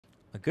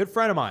A good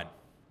friend of mine,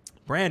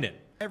 Brandon,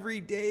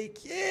 everyday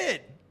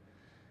kid.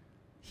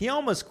 He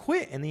almost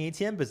quit in the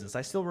ATM business.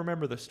 I still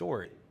remember the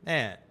story.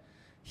 Man,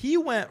 he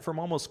went from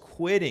almost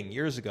quitting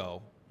years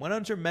ago, went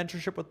under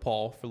mentorship with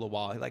Paul for a little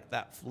while. He like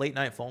that late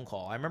night phone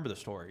call. I remember the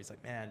story. He's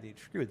like, man, dude,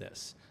 screw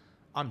this.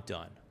 I'm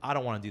done. I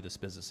don't want to do this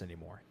business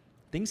anymore.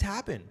 Things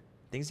happen.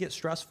 Things get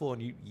stressful,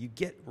 and you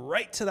get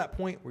right to that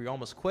point where you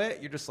almost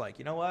quit. You're just like,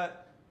 you know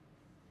what?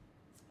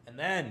 And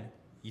then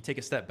you take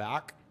a step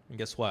back, and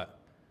guess what?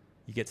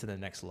 You get to the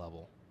next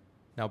level.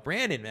 Now,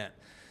 Brandon, man,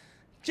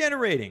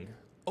 generating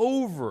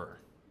over,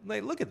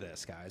 like, look at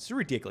this, guys. It's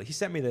ridiculous. He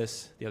sent me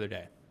this the other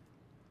day.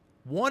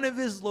 One of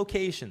his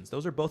locations,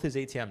 those are both his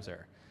ATMs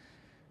there.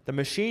 The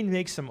machine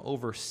makes him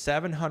over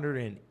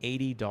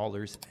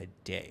 $780 a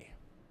day.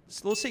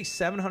 So let's say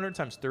 700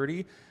 times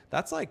 30,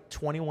 that's like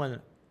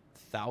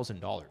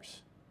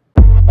 $21,000.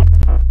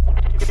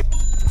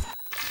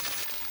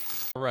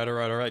 All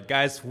right,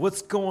 guys,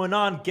 what's going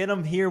on? Get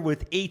them here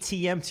with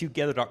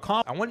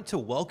ATMTogether.com. I wanted to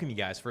welcome you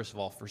guys, first of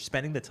all, for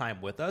spending the time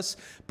with us,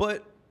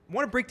 but I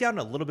want to break down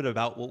a little bit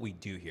about what we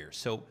do here.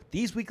 So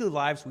these weekly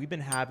lives we've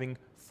been having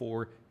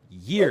for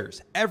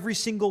years, every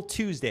single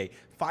Tuesday,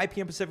 5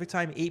 p.m. Pacific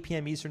time, 8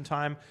 p.m. Eastern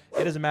time.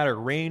 It doesn't matter,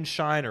 rain,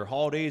 shine, or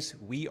holidays,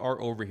 we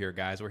are over here,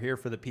 guys. We're here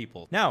for the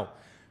people. Now,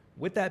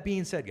 with that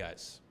being said,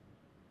 guys,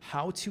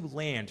 how to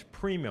land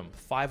premium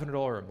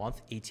 $500 a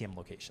month ATM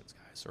locations,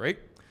 guys, all right?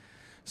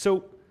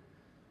 So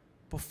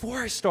before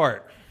I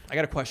start, I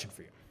got a question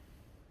for you.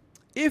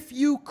 If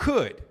you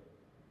could,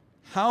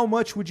 how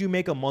much would you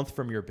make a month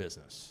from your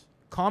business?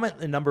 Comment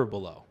the number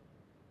below.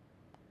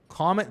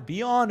 Comment,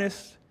 be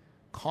honest,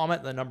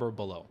 comment the number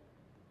below.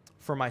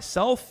 For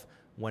myself,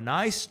 when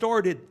I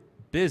started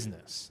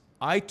business,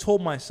 I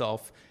told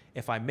myself,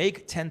 if I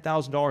make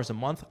 $10,000 a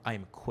month, I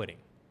am quitting.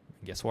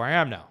 And guess where I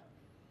am now?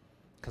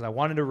 Because I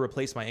wanted to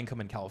replace my income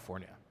in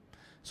California.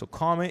 So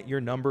comment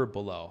your number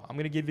below. I'm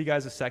going to give you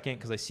guys a second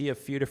because I see a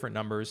few different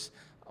numbers.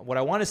 What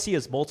I want to see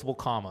is multiple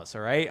commas,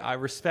 all right? I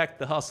respect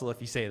the hustle if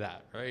you say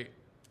that, right?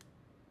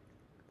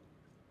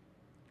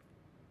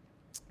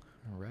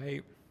 All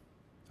right.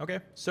 Okay,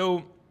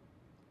 so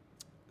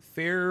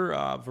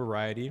fair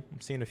variety. I'm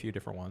seeing a few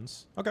different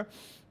ones. Okay.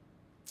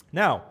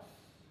 Now,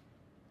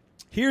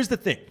 here's the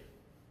thing.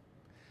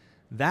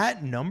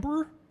 That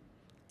number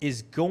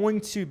is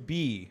going to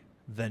be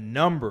the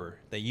number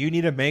that you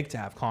need to make to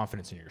have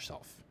confidence in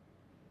yourself.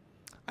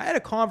 I had a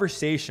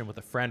conversation with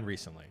a friend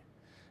recently.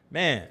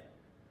 Man,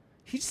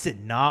 he just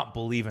did not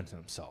believe in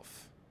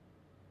himself.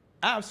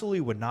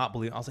 Absolutely would not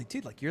believe. I was like,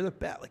 dude, like, you're the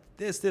best. Like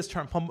this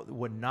term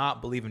would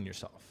not believe in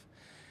yourself.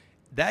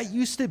 That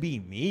used to be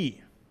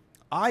me.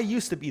 I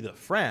used to be the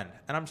friend,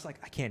 and I'm just like,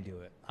 I can't do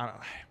it.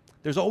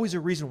 There's always a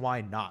reason why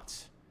not.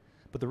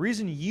 But the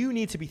reason you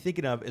need to be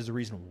thinking of is the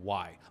reason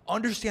why.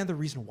 Understand the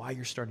reason why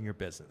you're starting your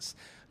business.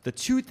 The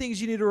two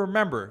things you need to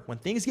remember when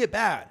things get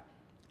bad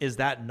is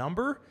that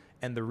number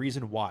and the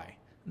reason why.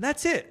 And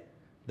that's it.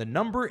 The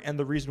number and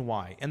the reason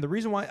why. And the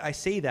reason why I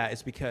say that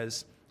is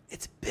because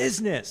it's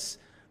business.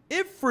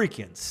 It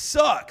freaking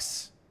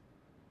sucks.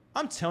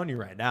 I'm telling you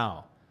right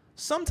now,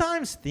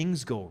 sometimes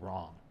things go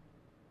wrong.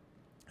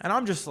 And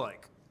I'm just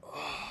like,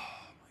 oh,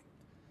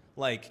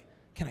 like,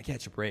 can I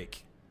catch a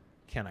break?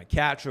 Can I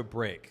catch a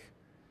break?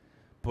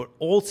 But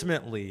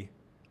ultimately,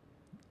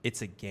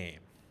 it's a game,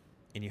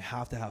 and you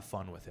have to have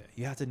fun with it.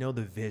 You have to know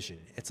the vision.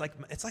 It's like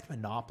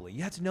Monopoly.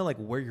 You have to know like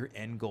where your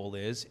end goal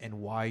is and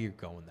why you're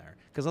going there.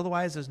 Because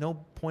otherwise, there's no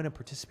point of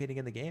participating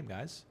in the game,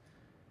 guys.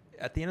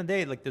 At the end of the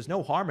day, like, there's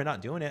no harm in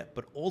not doing it,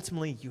 but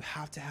ultimately, you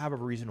have to have a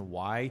reason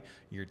why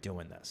you're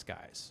doing this,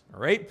 guys. All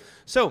right?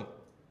 So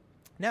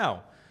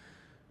now,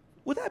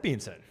 with that being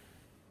said,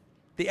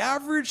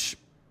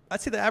 I'd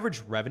say the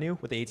average revenue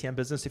with the ATM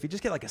business, if you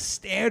just get like a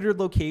standard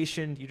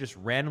location, you just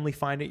randomly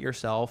find it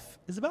yourself,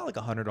 is about like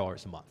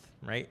 $100 a month,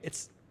 right?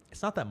 It's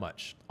not that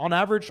much. On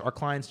average, our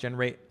clients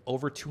generate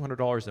over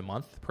 $200 a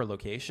month per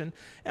location,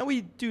 and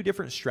we do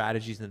different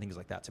strategies and things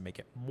like that to make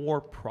it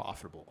more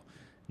profitable.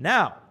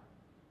 Now,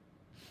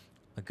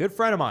 a good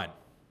friend of mine,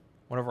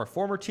 one of our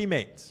former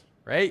teammates,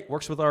 right,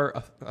 works with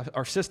our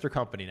sister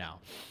company now,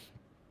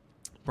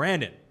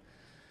 Brandon.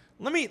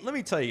 Let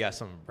me tell you guys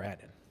something,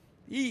 Brandon.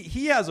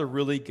 He has a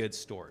really good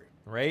story,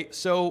 right?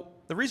 So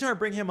the reason I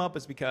bring him up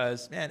is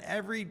because, man,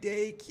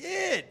 everyday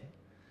kid.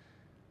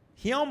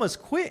 He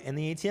almost quit in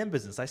the ATM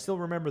business. I still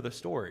remember the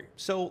story.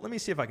 So let me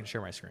see if I can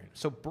share my screen.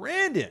 So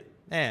Brandon,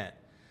 man,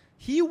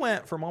 he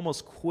went from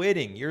almost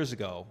quitting years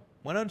ago,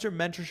 went under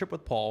mentorship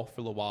with Paul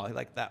for a little while. He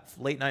like that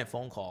late night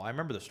phone call. I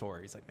remember the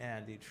story. He's like,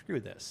 man, dude, screw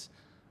this.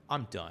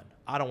 I'm done.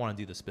 I don't want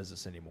to do this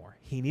business anymore.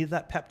 He needed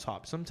that pep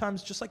talk.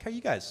 Sometimes, just like how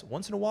you guys,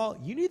 once in a while,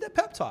 you need that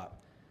pep talk.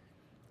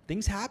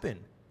 Things happen.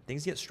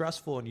 Things get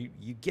stressful, and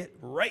you get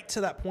right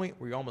to that point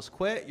where you almost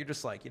quit. You're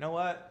just like, you know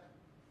what?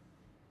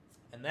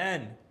 And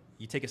then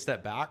you take a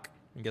step back,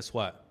 and guess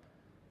what?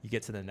 You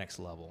get to the next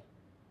level.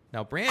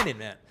 Now, Brandon,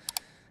 man,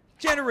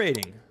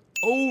 generating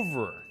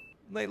over,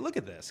 like, look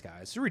at this,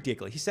 guys. It's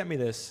ridiculous. He sent me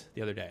this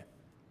the other day.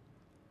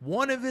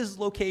 One of his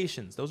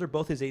locations, those are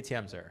both his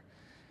ATMs there.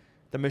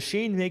 The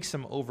machine makes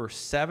them over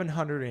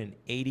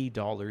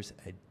 $780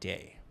 a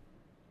day.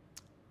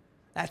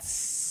 That's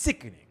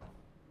sickening.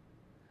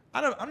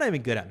 I'm not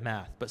even good at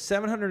math, but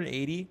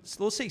 780,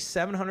 so let's say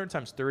 700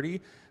 times 30,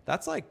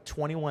 that's like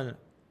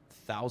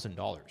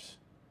 $21,000.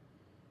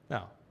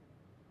 Now,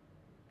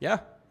 yeah,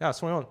 it's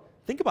 21.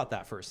 Think about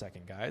that for a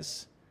second,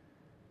 guys.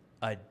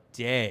 A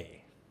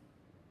day.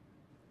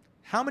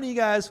 How many of you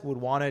guys would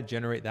want to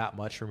generate that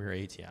much from your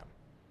ATM?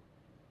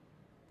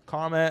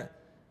 Comment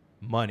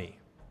money.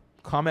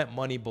 Comment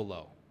money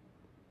below.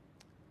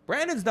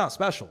 Brandon's not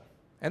special.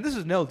 And this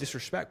is no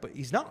disrespect, but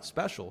he's not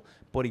special,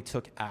 but he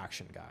took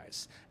action,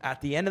 guys.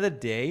 At the end of the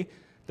day,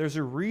 there's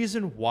a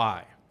reason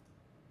why.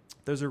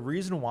 There's a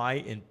reason why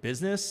in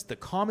business, the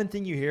common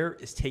thing you hear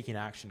is taking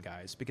action,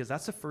 guys, because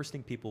that's the first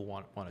thing people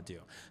want to do.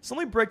 So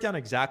let me break down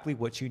exactly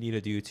what you need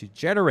to do to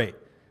generate,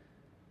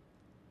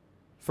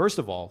 first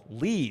of all,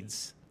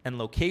 leads and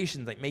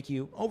locations that make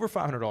you over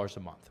 $500 a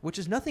month, which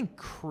is nothing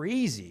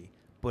crazy,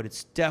 but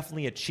it's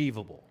definitely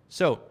achievable.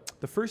 So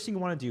the first thing you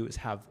want to do is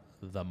have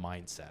the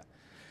mindset.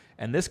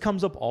 And this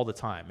comes up all the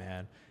time,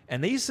 man.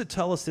 And they used to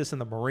tell us this in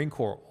the Marine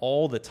Corps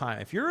all the time.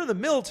 If you're in the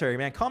military,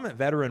 man, comment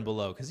veteran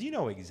below because you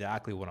know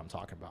exactly what I'm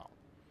talking about.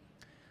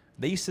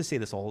 They used to say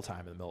this all the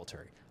time in the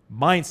military.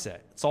 Mindset.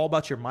 It's all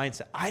about your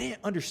mindset. I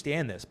didn't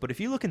understand this, but if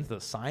you look into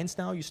the science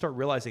now, you start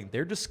realizing they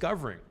are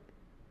discovering,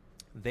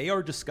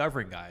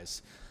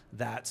 guys,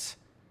 that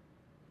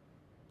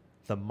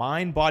the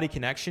mind-body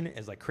connection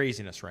is like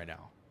craziness right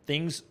now.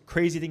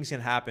 Crazy things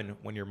can happen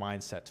when your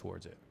mind's set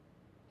towards it.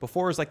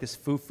 Before it was like this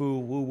foo-foo,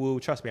 woo-woo.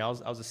 Trust me, I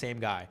was the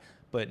same guy.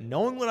 But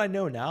knowing what I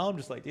know now, I'm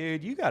just like,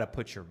 dude, you got to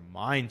put your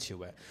mind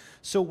to it.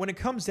 So when it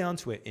comes down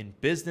to it, in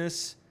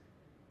business,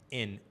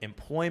 in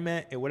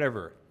employment, and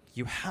whatever,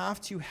 you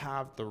have to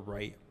have the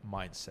right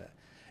mindset.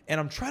 And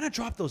I'm trying to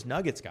drop those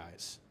nuggets,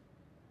 guys.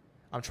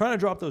 I'm trying to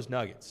drop those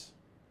nuggets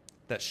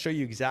that show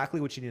you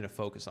exactly what you need to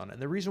focus on.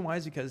 And the reason why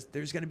is because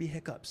there's going to be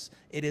hiccups.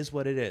 It is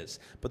what it is.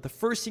 But the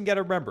first thing you got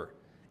to remember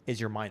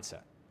is your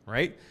mindset.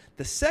 Right?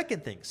 The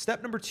second thing,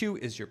 step number 2,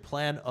 is your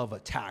plan of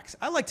attack.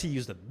 I like to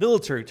use the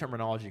military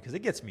terminology because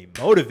it gets me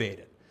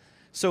motivated.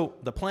 So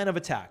the plan of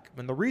attack.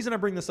 And the reason I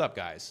bring this up,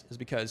 guys, is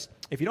because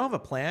if you don't have a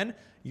plan,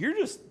 you're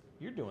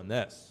doing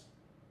this.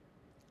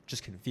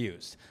 Just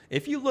confused.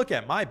 If you look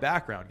at my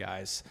background,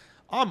 guys,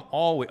 I'm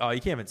always,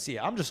 you can't even see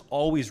it. I'm just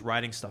always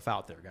writing stuff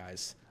out there,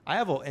 guys. I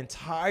have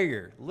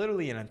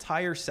literally an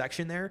entire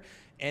section there.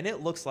 And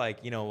it looks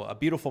like, A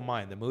Beautiful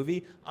Mind, the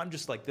movie. I'm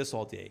just like this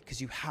all day because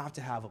you have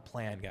to have a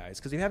plan, guys.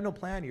 Because if you have no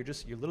plan, you're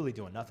literally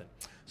doing nothing.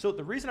 So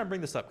the reason I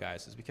bring this up,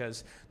 guys, is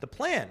because the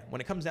plan,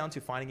 when it comes down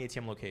to finding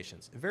ATM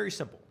locations, very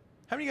simple.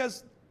 How many of you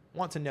guys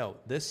want to know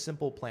this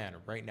simple plan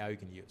right now you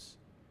can use?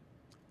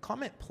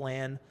 Comment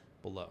plan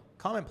below.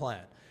 Comment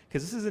plan.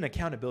 Because this is an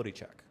accountability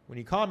check. When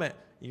you comment,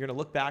 you're going to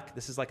look back.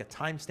 This is like a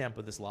timestamp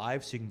of this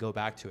live so you can go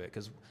back to it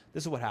because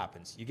this is what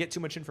happens. You get too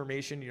much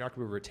information. You're not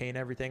going to retain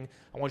everything.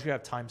 I want you to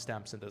have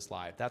timestamps in this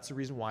live. That's the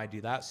reason why I do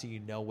that so you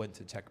know when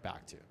to check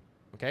back to.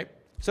 Okay?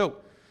 So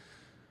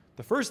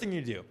the first thing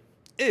you do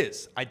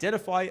is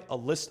identify a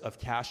list of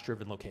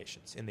cash-driven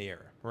locations in the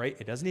area, right?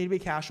 It doesn't need to be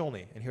cash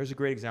only. And here's a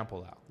great example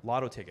of that.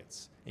 Lotto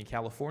tickets. In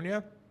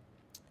California,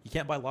 you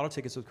can't buy lotto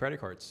tickets with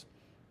credit cards.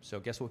 So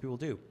guess what people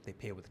do? They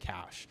pay with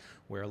cash.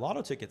 Where are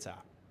lotto tickets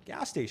at?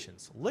 Gas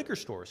stations, liquor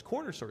stores,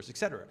 corner stores,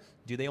 etc.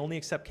 Do they only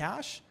accept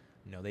cash?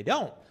 No, they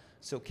don't.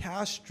 So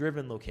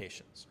cash-driven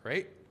locations,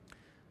 right?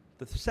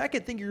 The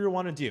second thing you're going to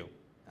want to do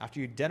after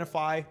you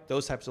identify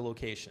those types of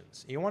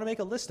locations, you want to make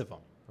a list of them,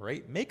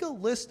 right? Make a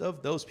list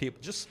of those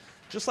people. Just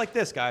like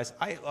this, guys.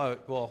 I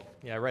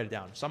write it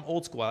down. So I'm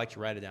old school. I like to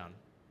write it down,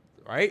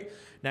 all right?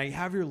 Now you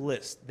have your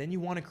list. Then you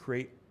want to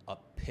create a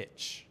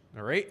pitch,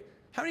 all right?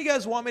 How many of you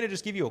guys want me to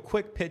just give you a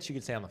quick pitch you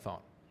can say on the phone?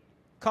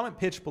 Comment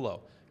pitch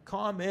below.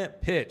 Comment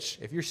pitch.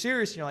 If you're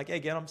serious and you're like, hey,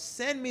 get them,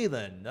 send me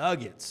the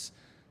nuggets.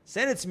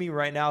 Send it to me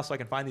right now so I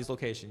can find these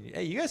locations.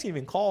 Hey, you guys can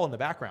even call in the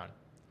background,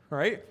 all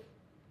right?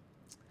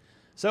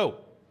 So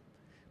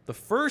the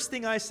first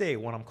thing I say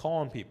when I'm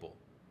calling people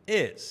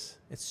is,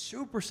 it's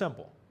super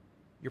simple.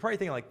 You're probably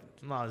thinking like,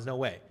 no, there's no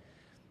way.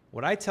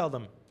 What I tell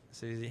them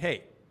is,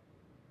 hey,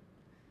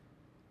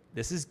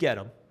 this is Get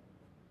 'em.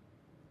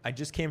 I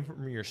just came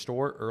from your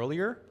store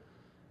earlier.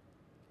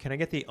 Can I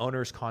get the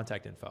owner's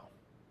contact info?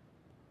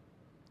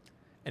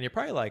 And you're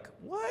probably like,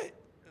 what?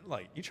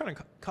 Like, you trying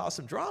to cause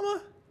some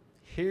drama?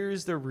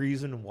 Here's the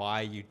reason why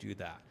you do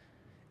that.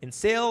 In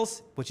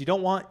sales, what you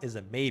don't want is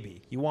a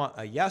maybe. You want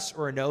a yes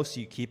or a no,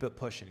 so you keep it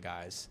pushing,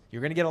 guys.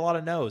 You're going to get a lot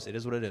of no's. It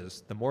is what it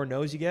is. The more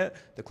no's you get,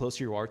 the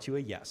closer you are to a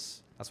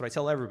yes. That's what I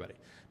tell everybody.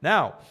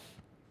 Now,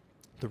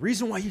 the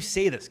reason why you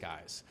say this,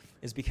 guys,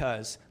 is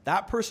because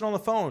that person on the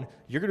phone,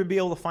 you're going to be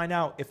able to find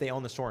out if they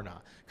own the store or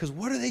not. Because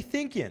what are they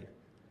thinking?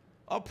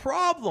 A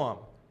problem.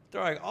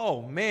 They're like,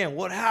 oh, man,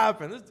 what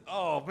happened?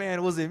 Oh,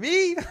 man, was it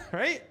me?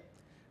 Right?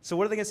 So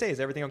what are they going to say?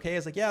 Is everything okay?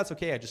 It's like, yeah, it's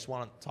okay. I just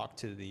want to talk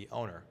to the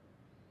owner.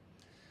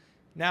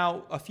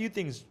 Now, a few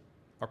things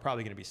are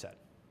probably going to be said.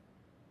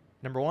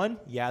 Number one,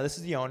 yeah, this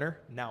is the owner.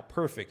 Now,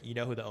 perfect. You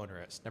know who the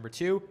owner is. Number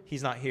two,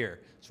 he's not here.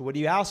 So what do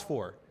you ask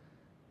for?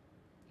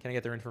 Can I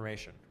get their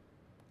information?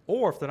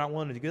 Or if they're not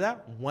willing to do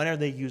that, when are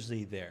they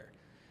usually there?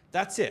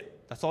 That's it.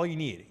 That's all you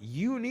need.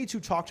 You need to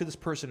talk to this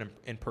person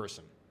in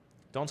person.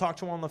 Don't talk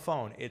to them on the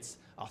phone. It's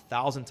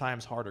 1,000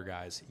 times harder,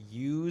 guys.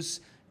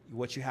 Use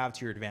what you have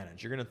to your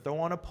advantage. You're going to throw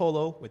on a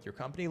polo with your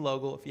company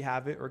logo if you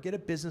have it, or get a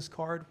business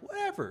card,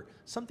 whatever.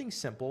 Something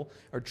simple,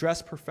 or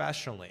dress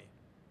professionally.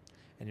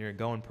 And you're going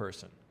to go in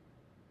person.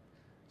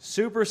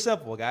 Super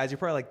simple, guys. You're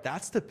probably like,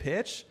 that's the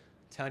pitch?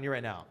 I'm telling you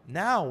right now.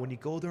 Now, when you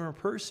go there in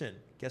person,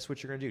 guess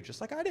what you're going to do?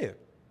 Just like I do.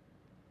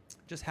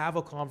 Just have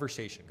a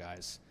conversation,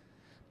 guys.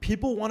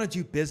 People want to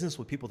do business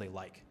with people they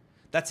like.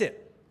 That's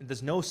it.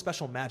 There's no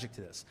special magic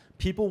to this.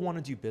 People want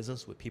to do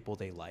business with people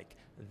they like.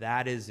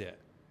 That is it.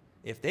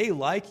 If they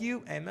like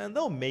you, hey man,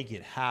 they'll make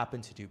it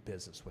happen to do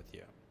business with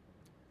you.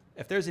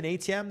 If there's an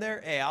ATM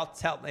there, hey, I'll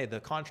tell, hey, the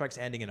contract's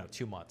ending in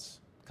 2 months.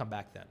 Come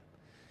back then.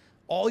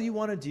 All you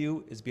want to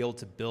do is be able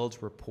to build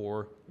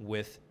rapport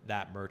with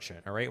that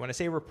merchant, all right? When I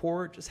say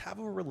rapport, just have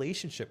a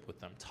relationship with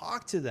them.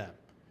 Talk to them.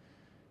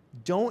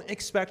 Don't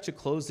expect to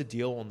close the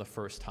deal on the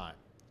first time.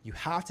 You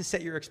have to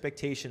set your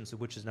expectations,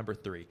 which is number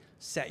 3.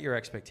 Set your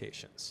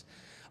expectations.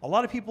 A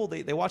lot of people,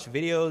 they watch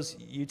videos,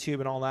 YouTube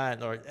and all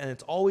that, and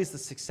it's always the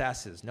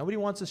successes. Nobody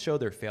wants to show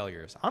their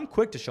failures. I'm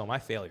quick to show my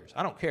failures.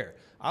 I don't care.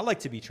 I like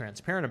to be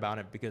transparent about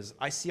it because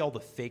I see all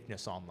the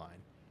fakeness online.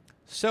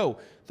 So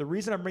the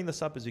reason I bring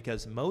this up is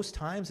because most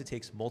times it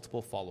takes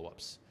multiple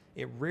follow-ups.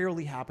 It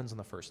rarely happens on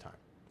the first time.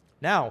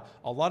 Now,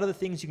 a lot of the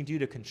things you can do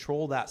to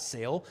control that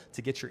sale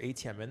to get your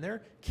ATM in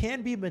there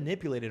can be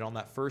manipulated on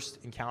that first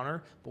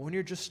encounter, but when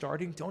you're just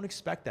starting, don't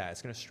expect that.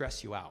 It's going to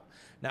stress you out.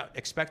 Now,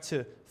 expect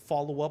to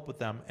follow up with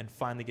them and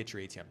finally get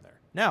your ATM there.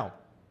 Now,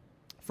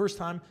 first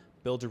time,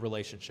 build a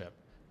relationship,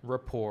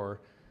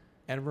 rapport,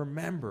 and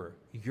remember,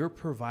 you're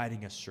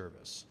providing a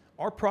service.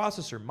 Our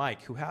processor,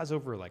 Mike, who has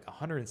over like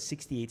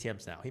 160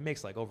 ATMs now, he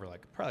makes like over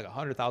like probably like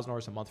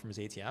 $100,000 a month from his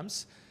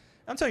ATMs.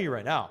 I'm telling you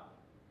right now,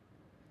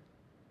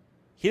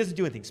 he doesn't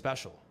do anything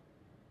special,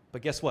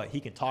 but guess what?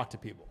 He can talk to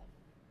people.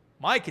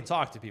 Mike can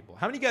talk to people.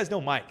 How many of you guys know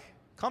Mike?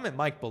 Comment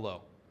Mike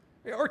below,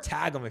 or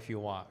tag him if you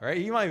want. Right?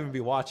 He might even be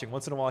watching.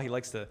 Once in a while, he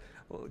likes to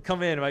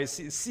come in, right?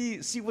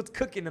 See what's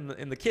cooking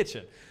in the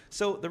kitchen.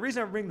 So the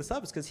reason I bring this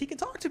up is because he can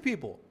talk to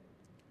people.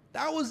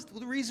 That was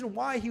the reason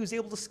why he was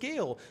able to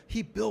scale.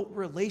 He built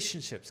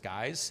relationships,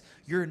 guys.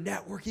 Your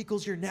network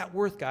equals your net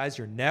worth, guys.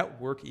 Your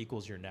network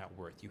equals your net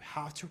worth. You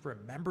have to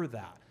remember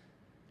that.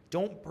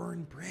 Don't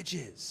burn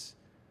bridges.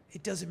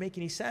 It doesn't make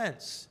any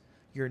sense.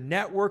 Your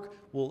network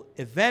will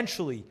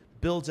eventually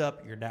build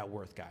up your net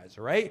worth, guys,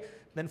 all right?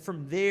 Then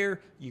from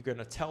there, you're going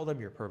to tell them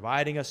you're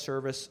providing a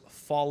service,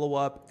 follow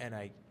up, and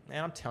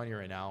I'm telling you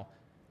right now,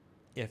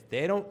 if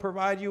they don't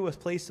provide you a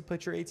place to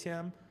put your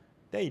ATM,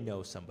 they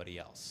know somebody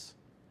else.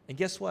 And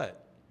guess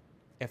what?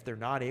 If they're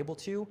not able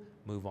to,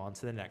 move on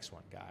to the next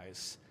one,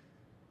 guys.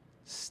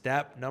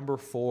 Step number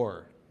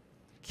 4,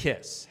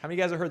 KISS. How many of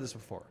you guys have heard this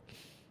before?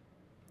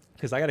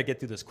 Because I got to get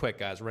through this quick,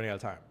 guys. We're running out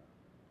of time.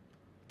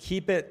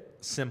 Keep it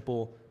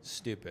simple,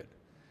 stupid.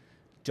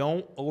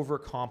 Don't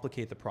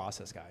overcomplicate the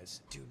process,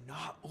 guys. Do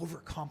not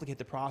overcomplicate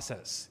the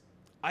process.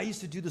 I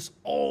used to do this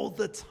all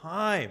the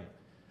time.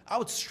 I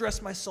would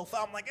stress myself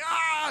out. I'm like,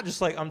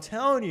 just like I'm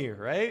telling you,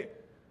 right?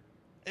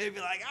 It'd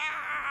be like,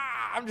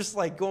 I'm just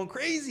like going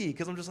crazy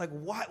because I'm just like,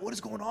 what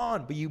is going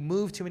on? But you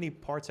move too many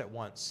parts at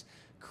once.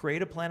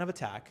 Create a plan of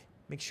attack.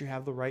 Make sure you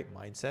have the right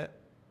mindset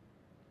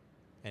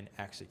and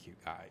execute,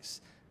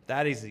 guys.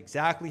 That is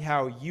exactly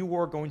how you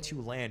are going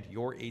to land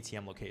your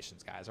ATM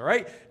locations, guys. All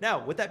right.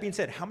 Now, with that being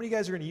said, how many of you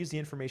guys are going to use the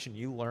information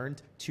you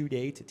learned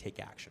today to take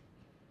action?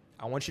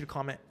 I want you to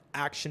comment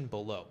action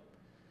below.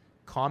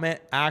 Comment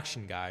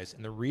action, guys.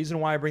 And the reason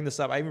why I bring this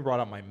up, I even brought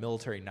up my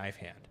military knife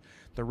hand.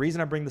 The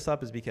reason I bring this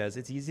up is because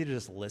it's easy to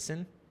just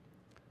listen.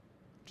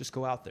 Just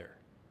go out there,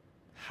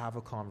 have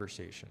a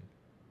conversation.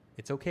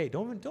 It's okay.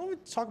 Don't even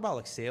talk about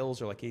like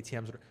sales or like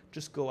ATMs.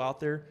 Just go out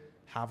there,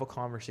 have a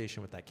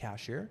conversation with that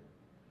cashier,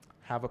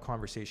 have a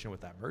conversation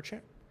with that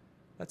merchant.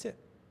 That's it.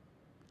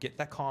 Get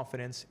that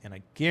confidence, and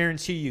I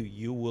guarantee you,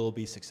 you will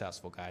be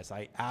successful, guys.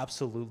 I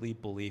absolutely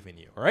believe in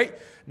you. All right.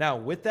 Now,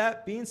 with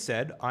that being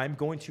said, I'm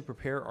going to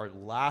prepare our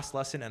last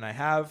lesson, and I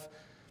have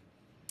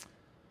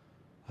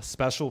a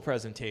special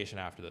presentation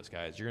after this,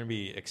 guys. You're going to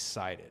be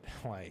excited.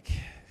 Like,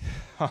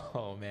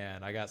 oh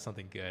man, I got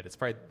something good. It's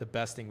probably the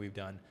best thing we've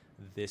done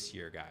this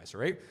year, guys.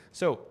 All right.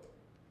 So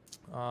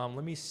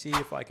let me see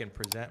if I can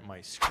present my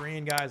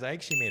screen, guys. I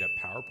actually made a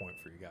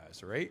PowerPoint for you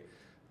guys. All right.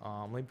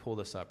 Let me pull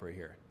this up right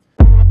here.